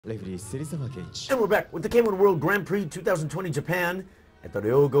And we're back with the K-1 World Grand Prix 2020 Japan at the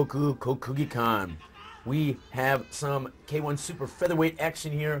Ryogoku Kokugikan. We have some K-1 super featherweight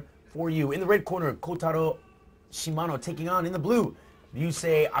action here for you. In the red corner, Kotaro Shimano taking on, in the blue,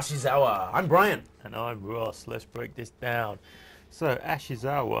 Ryusei Ashizawa. I'm Brian. And I'm Ross. Let's break this down. So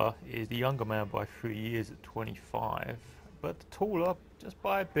Ashizawa is the younger man by 3 years at 25, but taller just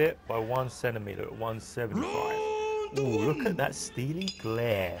by a bit, by 1 centimeter at 175. Ooh, look at that steely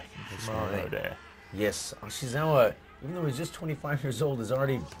glare from Shimano there. Yes, Ashizawa, even though he's just 25 years old, has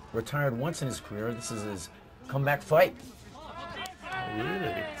already retired once in his career. This is his comeback fight. Oh,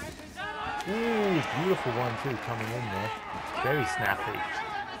 really? Ooh, beautiful one too, coming in there. Very snappy.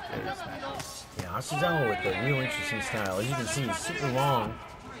 Very snappy. Yeah, Ashizawa with a real interesting style. As you can see, he's super long.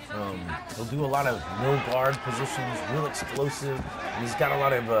 He'll do a lot of no guard positions, real explosive, and he's got a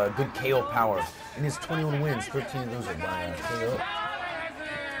lot of good KO power. In his 21 wins, 13 of those are by KO.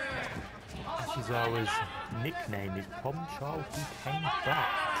 Ashizawa's nickname is Problem Child Who Came Back.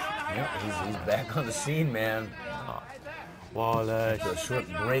 Yep, he's back on the scene, man. While a short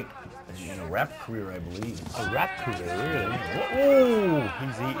break in a rap career, I believe. A rap career, really? Ooh,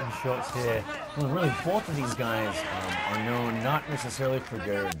 he's eating shots here. Well, really, both of these guys are known not necessarily for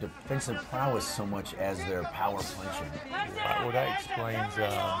their defensive prowess so much as their power punching. Right, well, that explains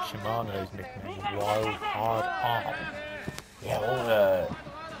Shimano's nickname, Wild Hard Arm. Yeah, well,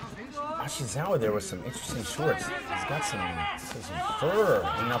 Ashizawa there with some interesting shorts. He's got some fur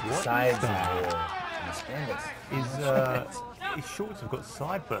hanging off the sides and spandex. His shorts have got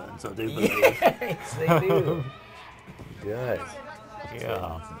sideburns, I do believe. Yes, they do. He does.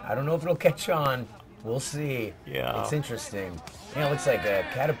 Yeah. I don't know if it'll catch on. We'll see. Yeah. It's interesting. Yeah, it looks like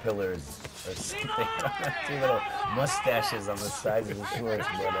caterpillars or something. Two little mustaches on the sides of the shorts.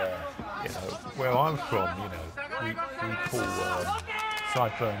 But, you know, where I'm from, you know, we call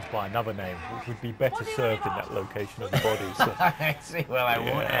sideburns by another name, which would be better served in that location of the body. So. I see. Well, I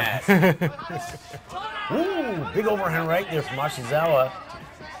won't ask. Ooh, big overhand right there from Ashizawa.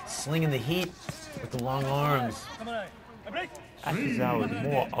 Slinging the heat with the long arms. Ashizawa is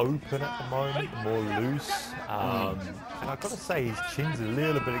more open at the moment, more loose. And I've got to say, his chin's a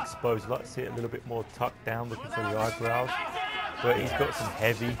little bit exposed. I'd like to see it a little bit more tucked down, looking for the eyebrows. But he's got some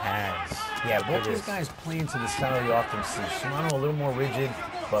heavy hands. Yeah, both these guys play into the style you often see. Shimano a little more rigid,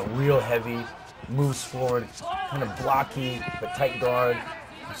 but real heavy. Moves forward, kind of blocky, but tight guard.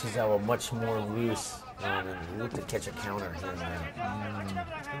 Ashizawa much more loose. And look to catch a counter here and there.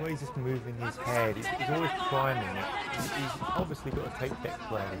 The way he's just moving his head, he's always priming it. He's obviously got a tape deck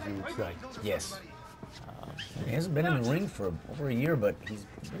plan, as you would say. Yes. He hasn't been in the ring for over a year, but he's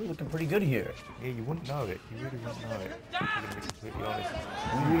really looking pretty good here. Yeah, you wouldn't know it. You really wouldn't know it. I'm going to be completely honest.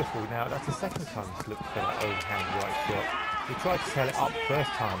 Beautiful. Now, that's the second time he's looked for that overhand right shot. He tried to sell it up first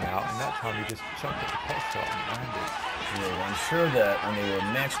time out, and that time he just chucked it the pot shot and landed. Yeah, I'm sure that when they were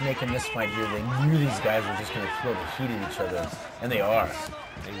matchmaking this fight here, they knew these guys were just going to throw the heat at each other, and they are.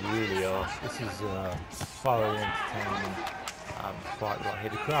 They really are. This is thoroughly entertaining fight right here.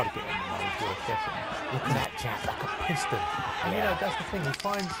 The crowd are getting the money's worth, definitely. Look at that jab, like a piston. And you know, that's the thing.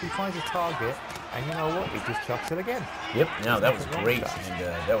 He finds his target, and you know what? He just chucks it again. Yep. No, that was great, and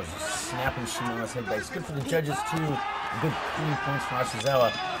that was just snapping Shimano's head back. It's good for the judges too. Good clean points for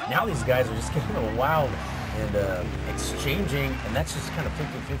Ashizawa. Now these guys are just getting a little wild and exchanging, and that's just kind of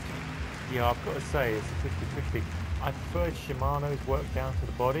 50-50. Yeah, I've got to say, it's a 50-50. I preferred Shimano's work down to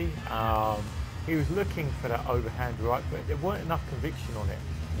the body. He was looking for that overhand right, but there weren't enough conviction on it.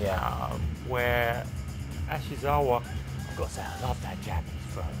 Yeah. Where Ashizawa, I've got to say, I love that jab in his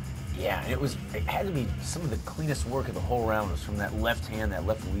throat. Yeah, it had to be some of the cleanest work of the whole round was from that left hand, that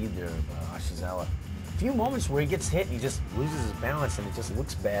left lead there of Ashizawa. A few moments where he gets hit and he just loses his balance and it just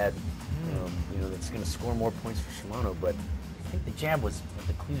looks bad. You know, that's going to score more points for Shimano, but I think the jab was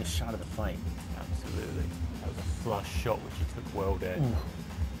the cleanest shot of the fight. Absolutely. That was a flush shot which he took well there. Ooh.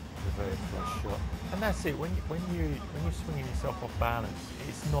 A very flush shot, and that's it. When you're swinging yourself off balance,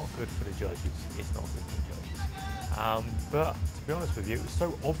 it's not good for the judges. It's not good for the judges. But to be honest with you, it was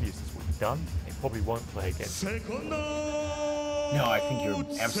so obvious that's what he'd done. It probably won't play again. No, I think you're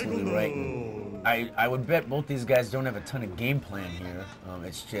absolutely right. And I would bet both these guys don't have a ton of game plan here.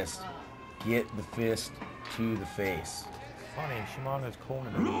 It's just get the fist to the face. Funny, in Shimano's corner,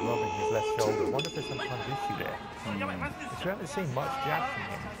 he's rubbing his left shoulder. I wonder if there's some kind of issue there. We haven't seen much jab from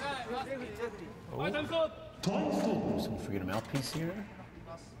him. Someone forget a mouthpiece here?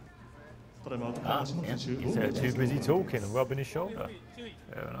 Yeah. He's too busy talking and rubbing his shoulder.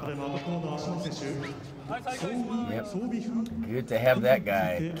 Fair enough. Yep. Good to have that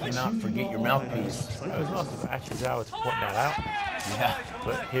guy. Cannot forget your mouthpiece. That was nice of Ashizawa to point that out. Yeah.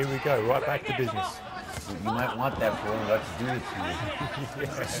 But here we go, right back to business. You might want that for him, about to do it to you.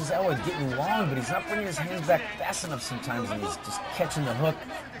 Ashizawa is getting long, but he's not bringing his hands back fast enough sometimes, and he's just catching the hook.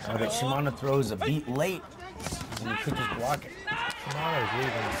 But Shimano throws a beat late, and he could just block it. Shimano is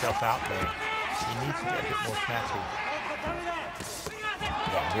leaving himself out there. He needs to get a bit more snappy.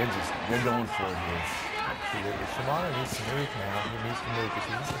 Yeah, they're going for it here. Absolutely. Shimano needs to move now. He needs to move because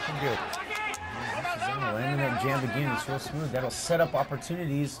he's looking good. Ashizawa landing that jab again. It's real smooth. That'll set up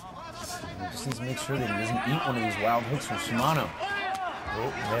opportunities. He just needs to make sure that he doesn't eat one of these wild hooks from Shimano. Oh,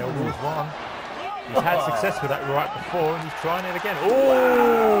 nailed was one. He's had success with that right before, and he's trying it again.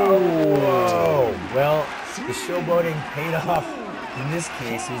 Oh! Whoa! Well, the showboating paid off in this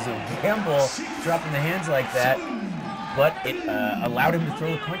case. It was a gamble dropping the hands like that, but it allowed him to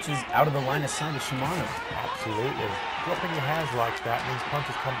throw the punches out of the line of sight of Shimano. Absolutely. Dropping your hands like that means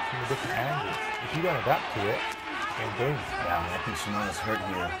punches come from a different angle. If you don't adapt to it, then boom. Yeah, I think Shimano's hurt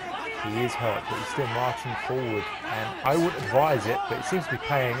here. He is hurt, but he's still marching forward, and I would advise it, but it seems to be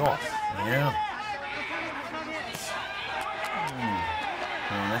paying off. Yeah.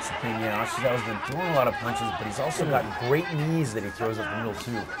 Well, that's the thing, yeah. Ashizawa's been throwing a lot of punches, but he's also got great knees that he throws up the middle,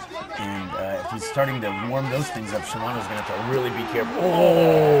 too. And if he's starting to warm those things up, Shimano's going to have to really be careful.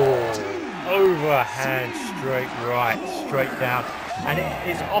 Oh! Overhand, straight right, straight down. And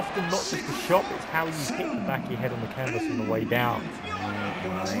it's often not just the shot, it's how you hit the back of your head on the canvas on the way down. Oh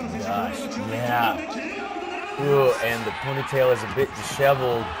my gosh, yeah. Ooh, and the ponytail is a bit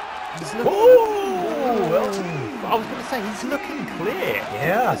disheveled. Well, I was going to say, he's looking clear.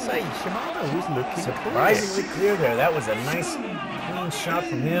 Yeah. I was going to say, Shimano was looking surprisingly clear there. That was a nice, clean shot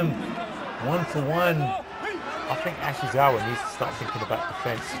from him. 1 for 1. I think Ashizawa needs to start thinking about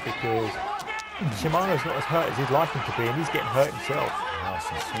defense because Shimano's not as hurt as he'd like him to be, and he's getting hurt himself. Oh,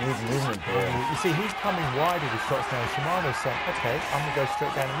 some smooth movement there. You see, he's coming wide with his shots now. Shimano's saying, okay, I'm going to go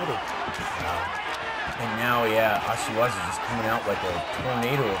straight down the middle. Wow. And now, yeah, Ashizawa's just coming out like a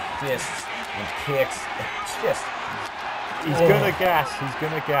tornado of fists and kicks. Just... He's going to gas. He's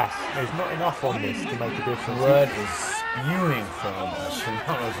going to gas. There's not enough on this to make a difference. Blood is spewing from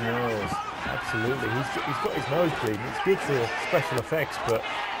Shimano's nose. Absolutely. He's got his nose bleeding. It's good for special effects, but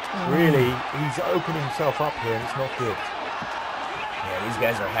really, he's opening himself up here, and it's not good. Yeah, these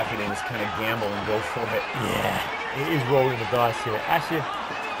guys are happy to just kind of gamble and go for it. Yeah, it is rolling the dice here.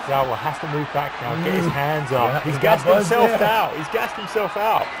 Ashizawa has to move back now, get his hands up. Yeah, he's gassed himself out. He's gassed himself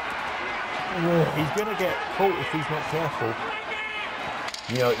out. He's going to get caught if he's not careful.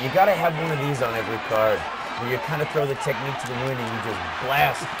 You know, you got to have one of these on every card, where you kind of throw the technique to the wind and you just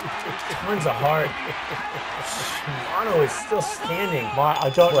blast tons of heart. Shimano is still standing. I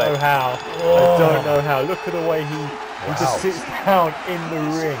don't know how. I don't know how. Look at the way he just sits down in the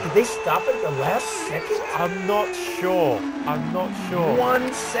ring. Did they stop it at the last second? I'm not sure. I'm not sure.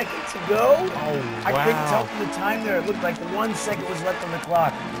 1 second to go? Oh, wow. I couldn't tell from the time there. It looked like 1 second was left on the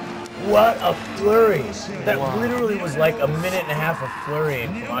clock. What a flurry. That literally was like a minute and a half of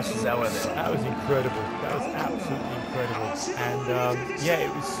flurrying from Ashizawa there. That was incredible. That was absolutely incredible. And yeah,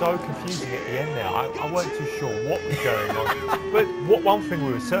 it was so confusing at the end there. I wasn't too sure what was going on. But one thing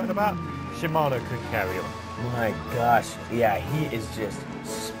we were certain about, Shimano couldn't carry on. My gosh. Yeah, he is just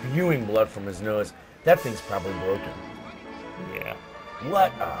spewing blood from his nose. That thing's probably broken. Yeah.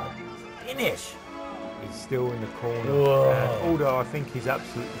 What a finish. He's still in the corner. Although I think he's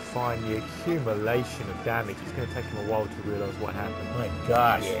absolutely fine, the accumulation of damage, it's going to take him a while to realise what happened. My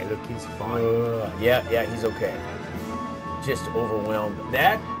gosh. Yeah, look, he's fine. Yeah, he's okay. Just overwhelmed.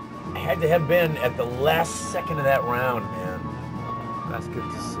 That had to have been at the last second of that round, man. That's good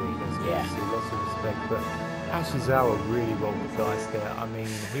to see. That's good to see. Lots of respect. But Ashizawa really rolled the dice there. I mean,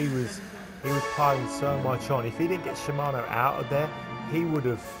 he was piling so much on. If he didn't get Shimano out of there, he would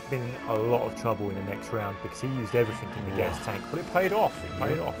have been in a lot of trouble in the next round because he used everything in the gas tank. But it paid off. It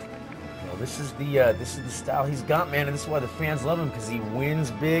paid off. Well, this is the style he's got, man, and this is why the fans love him, because he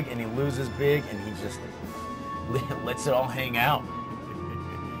wins big and he loses big, and he just lets it all hang out.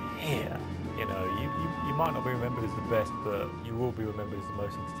 Yeah, you know, you might not be remembered as the best, but you will be remembered as the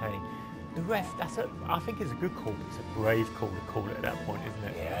most entertaining. The ref, I think it's a good call. It's a brave call to call it at that point,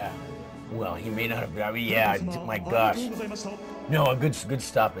 isn't it? Yeah. Well, he may not have been. I mean, yeah. My gosh. No, a good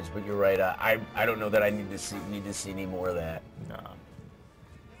stoppage. But you're right. I don't know that I need to see any more of that. No.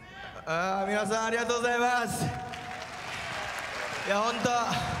 皆さんありがとうございます。いや本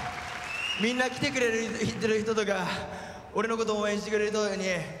当みんな来てくれる人とか俺のことを応援してくれる人に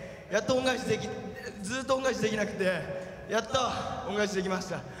やっと恩返しできずっと恩返しできなくてやっと恩返しできまし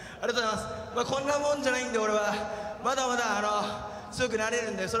た。ありがとうございます。まあこんなもんじゃないんで俺はまだまだ強くなれ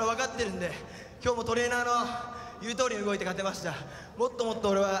るんでそれは分かってるんで今日もトレーナーの言う通りに動いて勝てました。もっともっと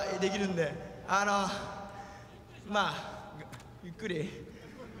俺はできるんで、まあゆっくり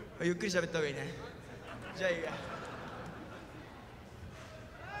喋った方がいいね。じゃあいいや。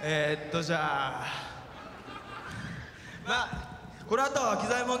じゃあまあこの後木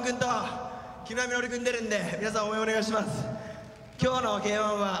左衛門君と木村稔君出るんで、皆さん応援お願いします。今日の K-1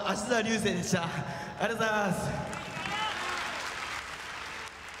 は芦沢流星でした。ありがとうございます。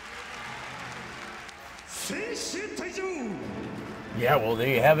Yeah, well, there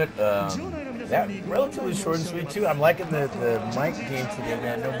you have it. That relatively short and sweet too. I'm liking the mic game today,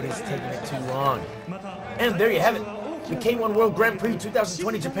 man. Nobody's taking it too long. And there you have it. The K-1 World Grand Prix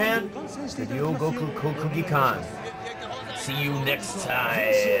 2020 Japan, the Ryogoku KOKUGIKAN. See you next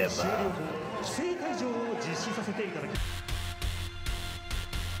time.